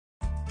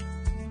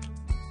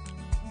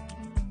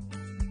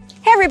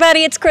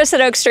everybody, it's Chris at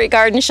Oak Street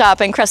Garden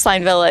Shop in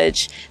Crestline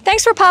Village.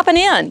 Thanks for popping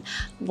in.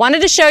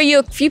 Wanted to show you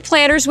a few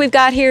planters we've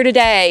got here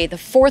today. The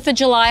 4th of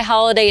July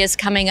holiday is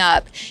coming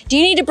up. Do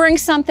you need to bring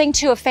something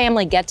to a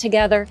family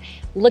get-together?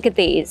 Look at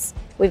these.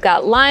 We've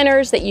got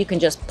liners that you can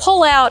just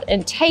pull out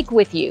and take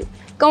with you.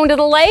 Going to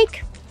the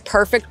lake?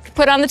 Perfect to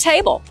put on the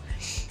table.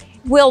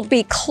 We'll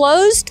be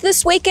closed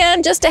this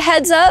weekend, just a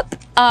heads up,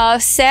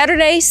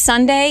 Saturday,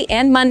 Sunday,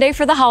 and Monday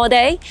for the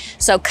holiday.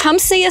 So come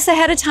see us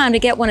ahead of time to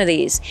get one of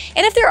these.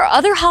 And if there are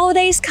other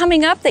holidays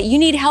coming up that you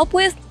need help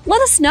with,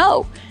 let us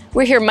know.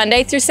 We're here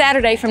Monday through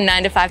Saturday from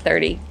 9 to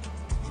 5:30.